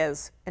where it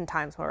is in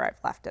times where I've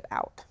left it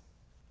out.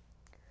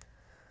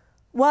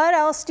 What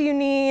else do you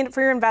need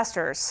for your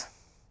investors?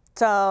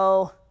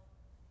 So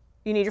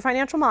you need your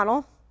financial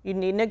model. You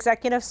need an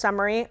executive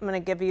summary. I'm going to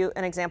give you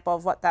an example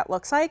of what that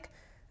looks like.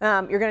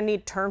 You're going to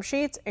need term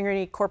sheets, and you're going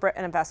to need corporate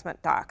and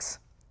investment docs.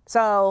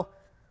 So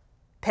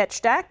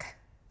pitch deck,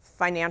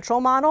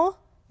 financial model,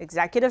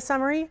 executive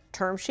summary,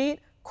 term sheet,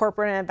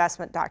 corporate and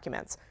investment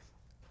documents.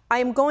 I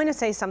am going to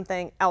say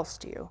something else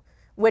to you,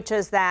 which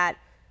is that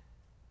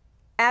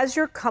as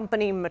your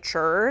company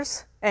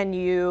matures and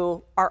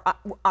you are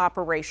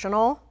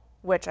operational,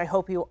 which I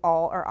hope you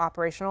all are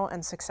operational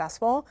and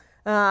successful,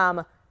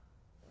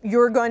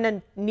 you're going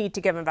to need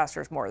to give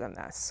investors more than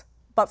this.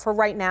 But for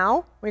right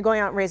now, when you're going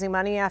out and raising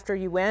money after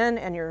you win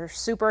and you're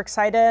super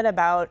excited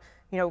about,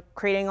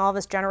 creating all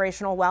this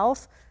generational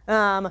wealth,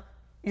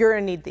 you're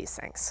going to need these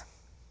things.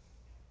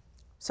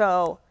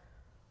 So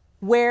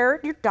where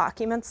your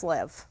documents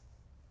live.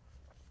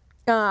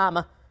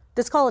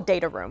 This is called a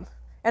data room.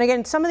 And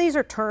again, some of these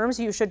are terms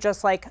you should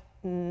just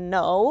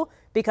know,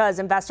 because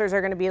investors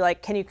are going to be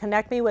like, can you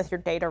connect me with your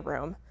data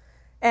room?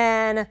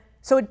 And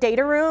so a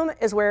data room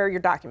is where your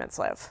documents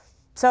live.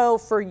 So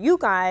for you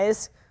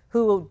guys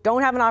who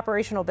don't have an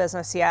operational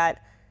business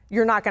yet,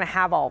 you're not going to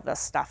have all this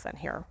stuff in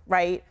here,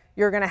 right?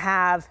 You're going to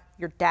have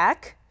your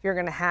deck, you're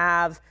going to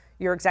have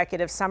your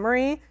executive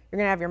summary, you're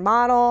going to have your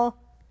model,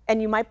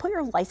 and you might put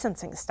your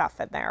licensing stuff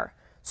in there.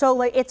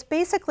 So it's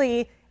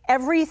basically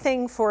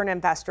everything for an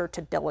investor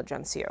to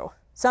diligence you.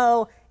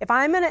 So if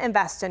I'm going to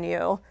invest in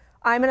you,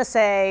 I'm going to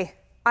say,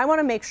 I want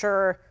to make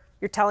sure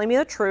you're telling me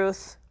the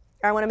truth.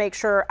 I want to make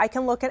sure I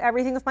can look at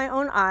everything with my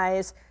own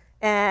eyes,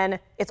 and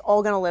it's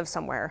all going to live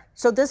somewhere.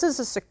 So this is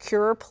a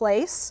secure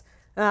place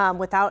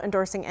without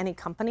endorsing any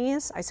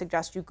companies. I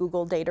suggest you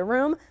Google data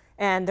room,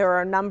 and there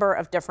are a number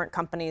of different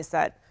companies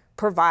that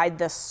provide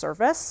this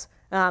service,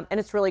 and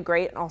it's really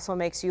great, and also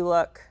makes you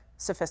look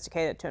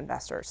sophisticated to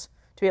investors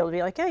to be able to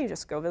be like, yeah, you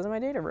just go visit my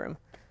data room.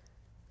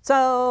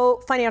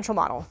 So financial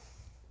model.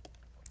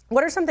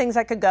 What are some things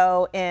that could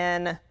go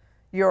in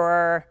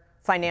your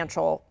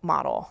financial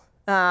model?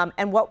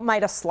 And what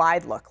might a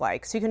slide look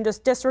like? So you can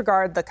just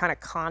disregard the kind of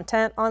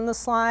content on the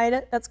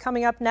slide that's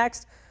coming up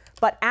next.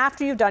 But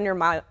after you've done your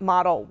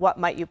model, what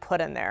might you put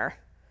in there?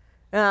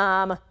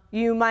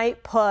 You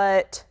might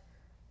put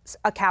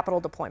a capital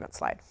deployment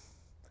slide.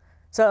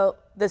 So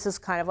this is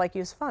kind of like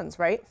use of funds,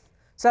 right?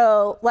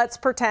 So let's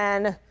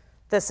pretend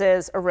this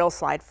is a real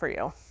slide for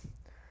you.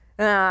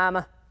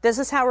 This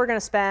is how we're going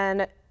to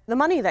spend the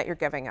money that you're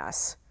giving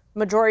us.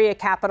 Majority of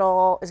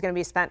capital is going to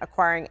be spent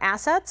acquiring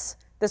assets.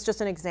 This is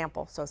just an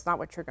example, so it's not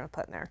what you're going to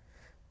put in there.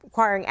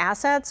 Acquiring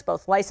assets,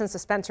 both licensed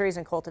dispensaries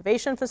and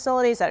cultivation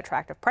facilities at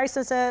attractive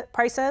prices.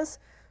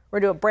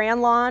 We're going to do a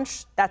brand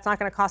launch. That's not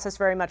going to cost us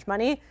very much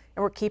money,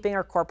 and we're keeping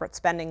our corporate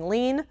spending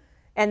lean.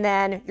 And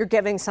then you're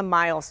giving some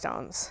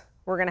milestones.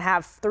 We're going to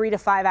have 3 to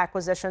 5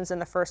 acquisitions in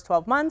the first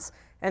 12 months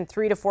and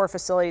 3 to 4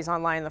 facilities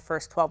online in the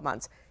first 12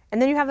 months. And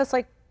then you have this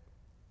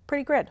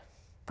pretty grid,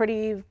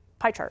 pretty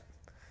pie chart.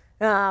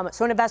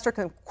 So an investor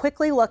can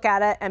quickly look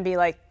at it and be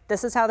like,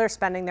 this is how they're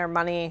spending their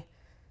money.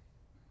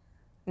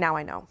 Now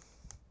I know.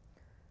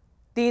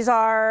 This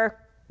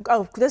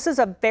is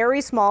a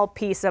very small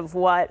piece of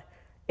what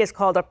is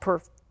called a pro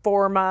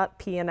forma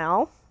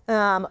P&L,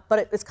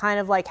 but it's kind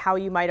of like how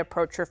you might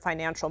approach your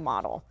financial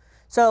model.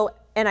 So,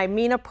 and I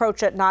mean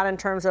approach it not in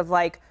terms of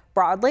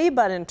broadly,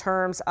 but in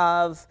terms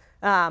of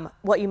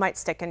what you might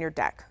stick in your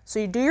deck. So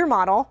you do your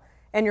model,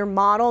 and your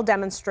model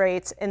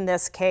demonstrates, in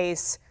this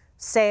case,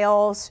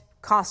 sales,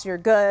 cost of your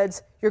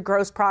goods, your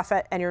gross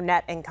profit, and your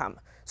net income.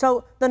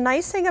 So the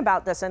nice thing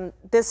about this, and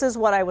this is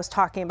what I was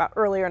talking about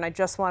earlier, and I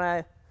just want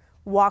to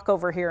walk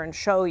over here and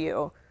show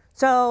you.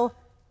 So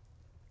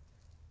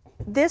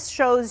this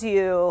shows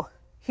you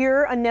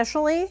here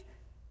initially,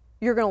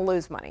 you're going to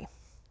lose money.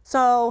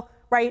 So,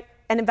 right,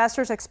 and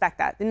investors expect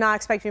that. They not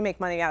expect you to make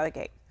money out of the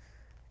gate.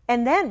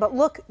 And then, but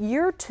look,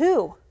 year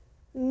 2,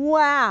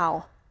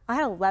 wow, I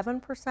had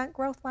 11%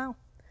 growth, wow.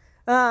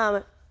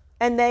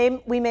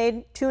 And we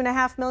made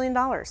 $2.5 million.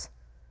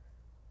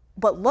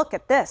 But look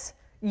at this,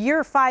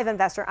 year 5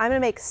 investor, I'm gonna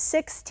make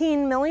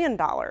 $16 million.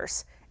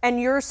 And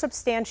you're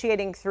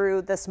substantiating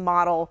through this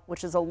model,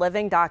 which is a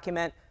living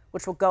document,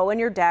 which will go in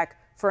your deck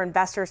for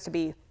investors to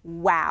be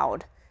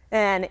wowed.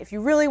 And if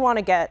you really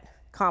wanna get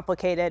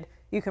complicated,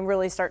 you can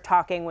really start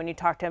talking when you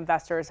talk to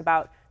investors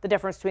about the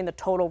difference between the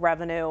total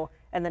revenue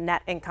and the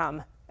net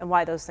income and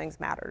why those things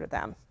matter to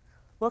them.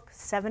 Look,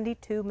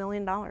 $72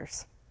 million.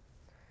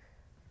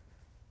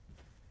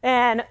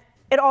 And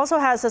it also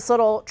has this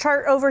little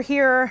chart over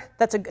here.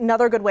 That's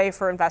another good way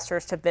for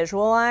investors to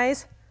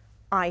visualize.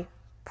 I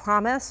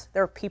promise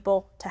there are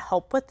people to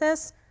help with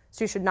this,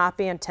 so you should not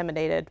be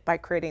intimidated by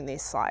creating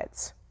these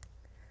slides.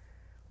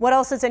 What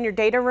else is in your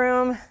data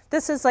room?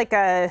 This is like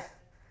a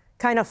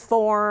kind of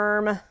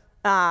form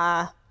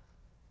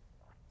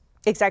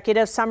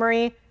executive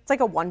summary. It's like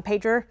a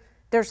one-pager.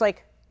 There's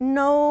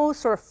no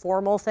sort of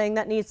formal thing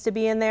that needs to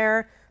be in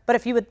there, but But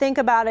if you would think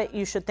about it,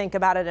 you should think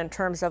about it in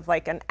terms of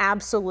like an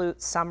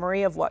absolute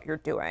summary of what you're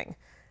doing.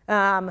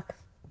 I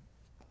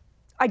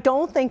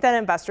don't think that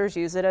investors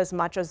use it as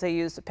much as they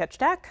use the pitch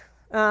deck,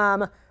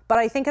 but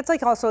I think it's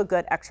like also a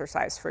good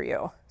exercise for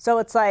you. So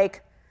it's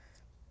like,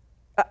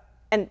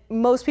 and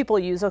most people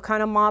use a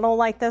kind of model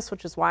like this,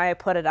 which is why I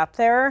put it up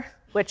there,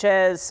 which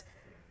is,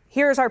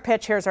 here's our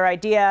pitch, here's our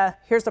idea,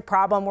 here's the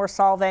problem we're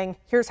solving,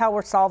 here's how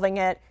we're solving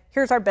it,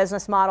 here's our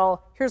business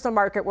model, here's the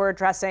market we're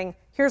addressing,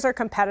 here's our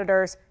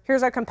competitors,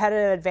 here's our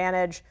competitive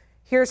advantage,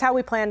 here's how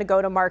we plan to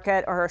go to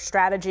market or our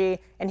strategy,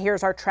 and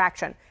here's our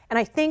traction. And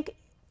I think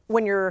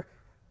when you're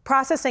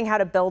processing how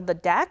to build the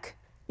deck,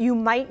 you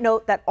might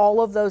note that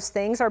all of those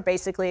things are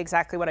basically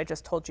exactly what I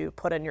just told you to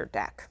put in your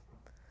deck.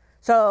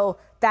 So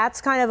that's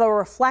kind of a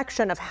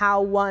reflection of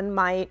how one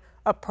might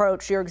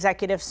approach your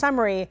executive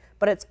summary,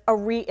 but it's a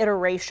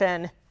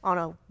reiteration on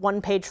a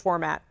one-page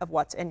format of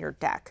what's in your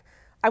deck.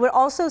 I would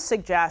also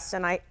suggest,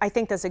 and I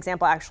think this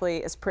example actually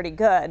is pretty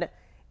good,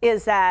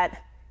 is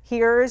that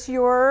here's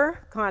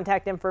your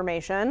contact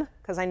information,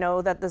 because I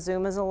know that the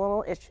Zoom is a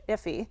little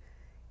iffy.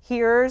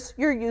 Here's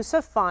your use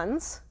of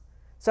funds.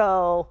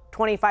 So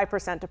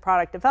 25% to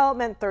product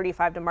development,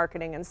 35% to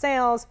marketing and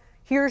sales.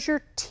 Here's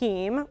your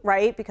team,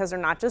 right? Because they're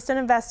not just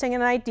investing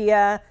in an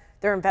idea,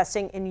 they're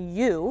investing in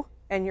you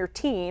and your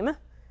team.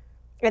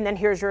 And then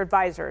here's your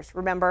advisors.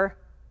 Remember,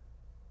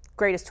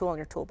 greatest tool in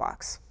your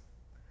toolbox.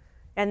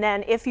 And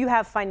then if you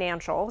have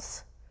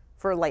financials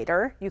for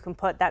later, you can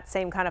put that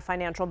same kind of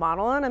financial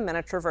model in a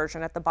miniature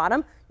version at the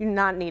bottom. You do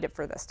not need it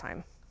for this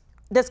time.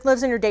 This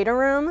lives in your data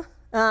room.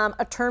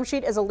 A term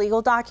sheet is a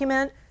legal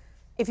document.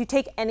 If you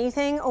take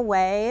anything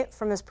away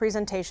from this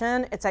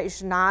presentation, it's that you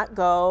should not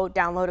go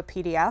download a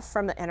PDF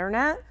from the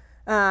internet,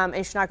 and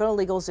you should not go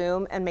to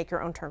LegalZoom and make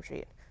your own term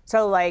sheet.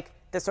 So like,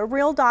 this is a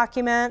real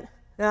document,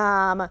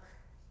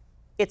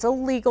 it's a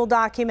legal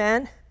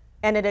document,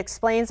 and it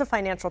explains the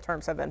financial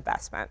terms of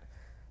investment.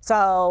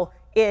 So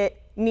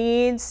it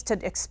needs to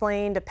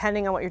explain,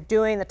 depending on what you're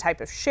doing, the type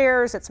of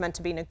shares, it's meant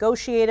to be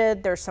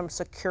negotiated, there's some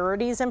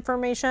securities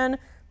information.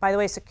 By the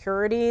way,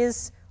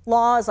 securities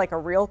law is like a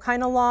real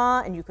kind of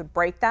law, and you could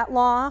break that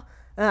law.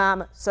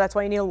 So that's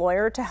why you need a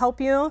lawyer to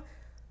help you.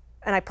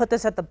 And I put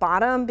this at the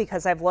bottom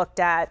because I've looked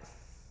at,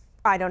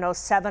 I don't know,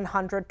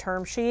 700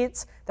 term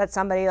sheets that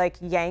somebody like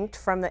yanked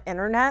from the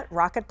internet,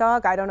 Rocket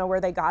Dog, I don't know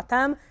where they got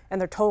them, and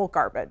they're total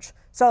garbage.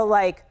 So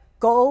like,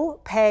 go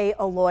pay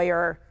a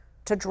lawyer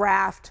to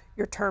draft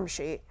your term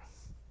sheet.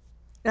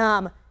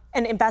 And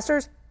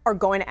investors are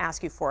going to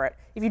ask you for it.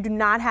 If you do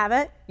not have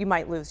it, you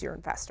might lose your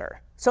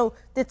investor. So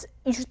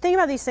you should think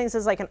about these things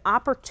as like an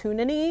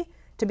opportunity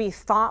to be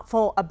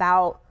thoughtful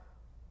about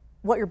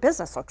what your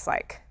business looks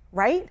like,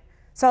 right?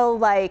 So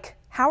like,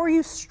 how are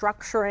you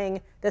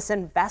structuring this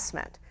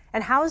investment?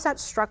 And how is that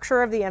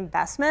structure of the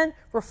investment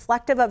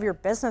reflective of your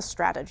business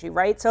strategy,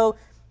 right? So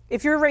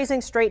if you're raising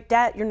straight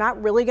debt, you're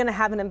not really gonna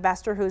have an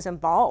investor who's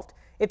involved.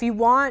 If you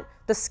want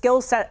the skill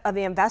set of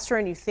the investor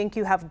and you think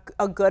you have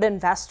a good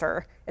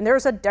investor, and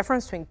there's a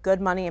difference between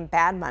good money and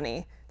bad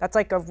money, that's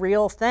like a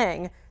real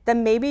thing,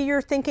 then maybe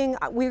you're thinking,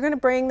 we're gonna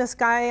bring this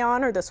guy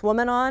on or this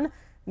woman on,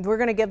 we're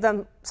gonna give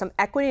them some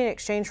equity in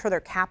exchange for their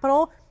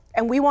capital,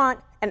 and we want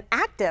an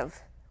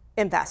active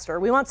investor.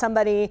 We want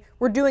somebody,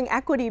 we're doing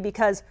equity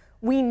because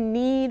we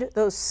need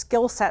those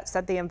skill sets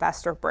that the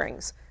investor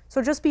brings.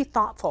 So just be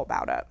thoughtful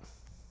about it.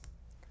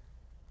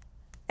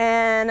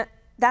 And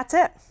that's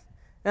it.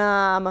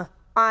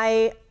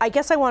 I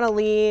guess I want to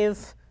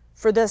leave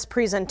for this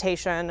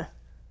presentation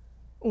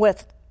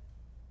with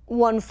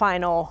one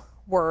final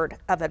word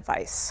of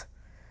advice,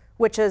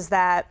 which is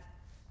that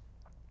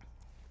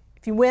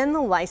if you win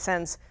the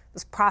license,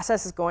 this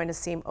process is going to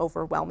seem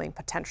overwhelming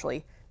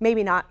potentially.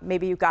 Maybe not,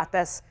 maybe you got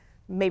this,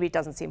 maybe it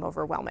doesn't seem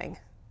overwhelming.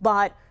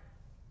 But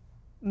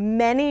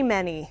many,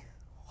 many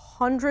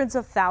hundreds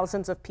of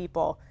thousands of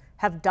people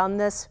have done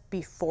this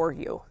before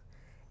you.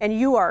 And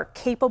you are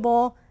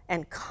capable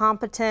and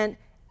competent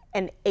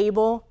and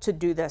able to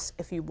do this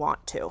if you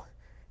want to.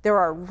 There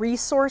are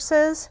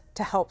resources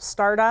to help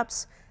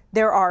startups.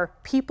 There are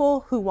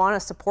people who want to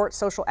support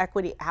social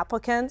equity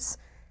applicants.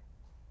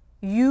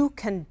 You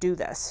can do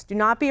this. Do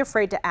not be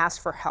afraid to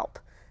ask for help.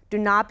 Do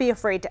not be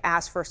afraid to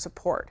ask for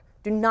support.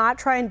 Do not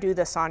try and do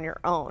this on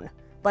your own,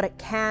 but it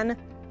can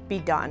be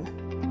done.